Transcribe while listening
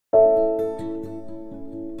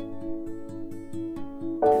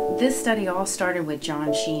This study all started with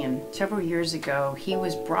John Sheehan. Several years ago, he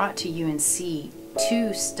was brought to UNC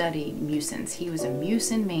to study mucins. He was a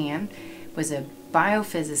mucin man, was a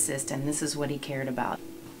biophysicist, and this is what he cared about.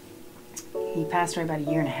 He passed away about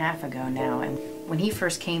 1.5 years ago now, and when he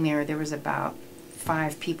first came there was about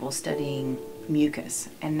 5 people studying mucus,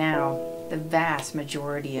 and now the vast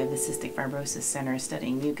majority of the Cystic Fibrosis Center is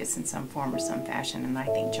studying mucus in some form or some fashion, and I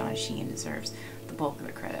think John Sheehan deserves the bulk of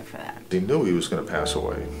the credit for that. He knew he was going to pass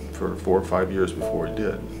away for 4 or 5 years before he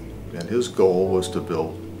did, and his goal was to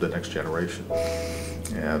build the next generation.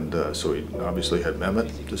 And so he obviously had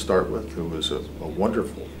Mehmet to start with, who was a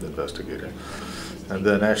wonderful investigator. And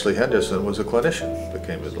then Ashley Henderson was a clinician that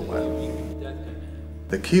came into the lab.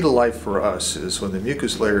 The key to life for us is when the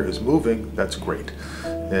mucus layer is moving, that's great.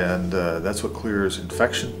 And that's what clears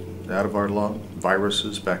infection out of our lung,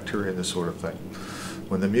 viruses, bacteria, and this sort of thing.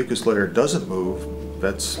 When the mucus layer doesn't move,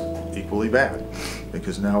 that's equally bad,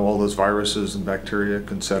 because now all those viruses and bacteria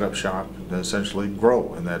can set up shop and essentially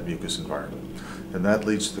grow in that mucus environment. And that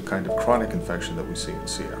leads to the kind of chronic infection that we see in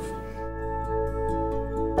CF.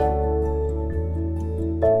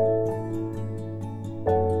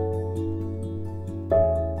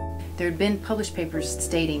 There had been published papers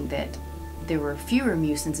stating that there were fewer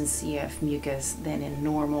mucins in CF mucus than in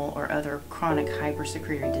normal or other chronic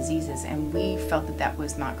hypersecretory diseases, and we felt that that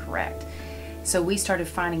was not correct. So we started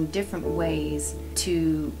finding different ways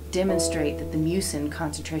to demonstrate that the mucin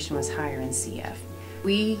concentration was higher in CF.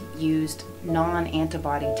 We used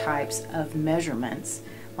non-antibody types of measurements,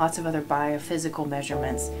 lots of other biophysical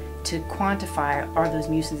measurements, to quantify are those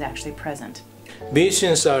mucins actually present.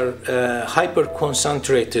 Mucins are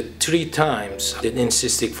hyperconcentrated 3 times in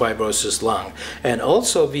cystic fibrosis lung, and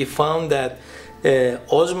also we found that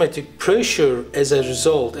osmotic pressure as a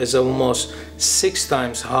result is almost 6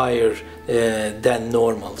 times higher than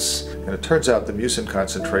normals. And it turns out the mucin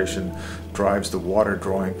concentration drives the water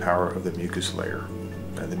drawing power of the mucus layer.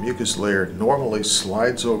 And the mucus layer normally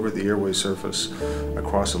slides over the airway surface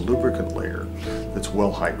across a lubricant layer that's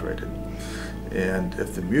well hydrated. And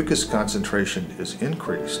if the mucus concentration is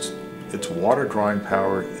increased, its water drawing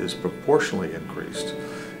power is proportionally increased,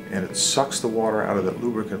 and it sucks the water out of that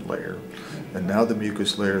lubricant layer, and now the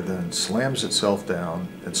mucus layer then slams itself down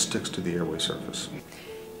and sticks to the airway surface.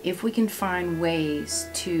 If we can find ways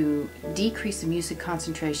to decrease the mucin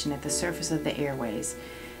concentration at the surface of the airways,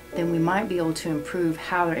 then we might be able to improve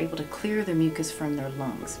how they're able to clear the mucus from their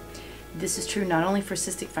lungs. This is true not only for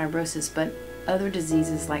cystic fibrosis, but other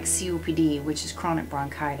diseases like COPD, which is chronic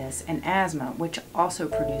bronchitis, and asthma, which also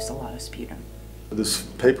produce a lot of sputum. This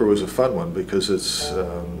paper was a fun one because it's,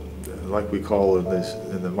 like we call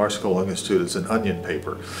in the Marshall Lung Institute, it's an onion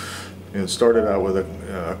paper. And it started out with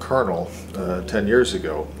a kernel 10 years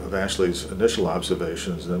ago of Ashley's initial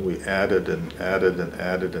observations, and then we added and added and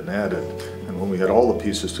added and added. And when we had all the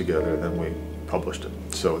pieces together, then we published it.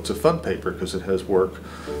 So it's a fun paper because it has work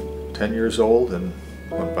 10 years old, and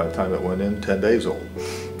by the time it went in, 10 days old.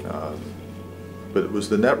 But it was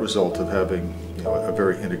the net result of having a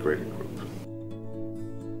very integrated